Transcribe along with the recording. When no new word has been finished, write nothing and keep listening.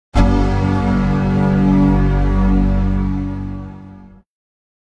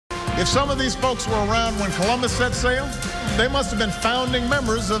If some of these folks were around when Columbus set sail, they must have been founding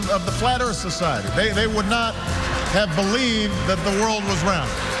members of the Flat Earth Society. They would not have believed that the world was round.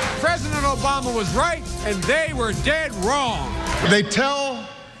 President Obama was right, and they were dead wrong. They tell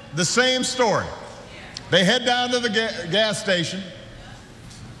the same story. They head down to the gas station.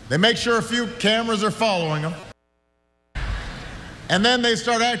 They make sure a few cameras are following them. And then they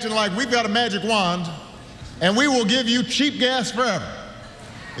start acting like we've got a magic wand, and we will give you cheap gas forever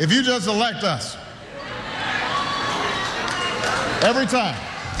if you just elect us. Every time.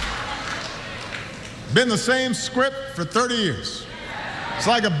 Been the same script for 30 years. It's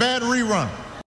like a bad rerun.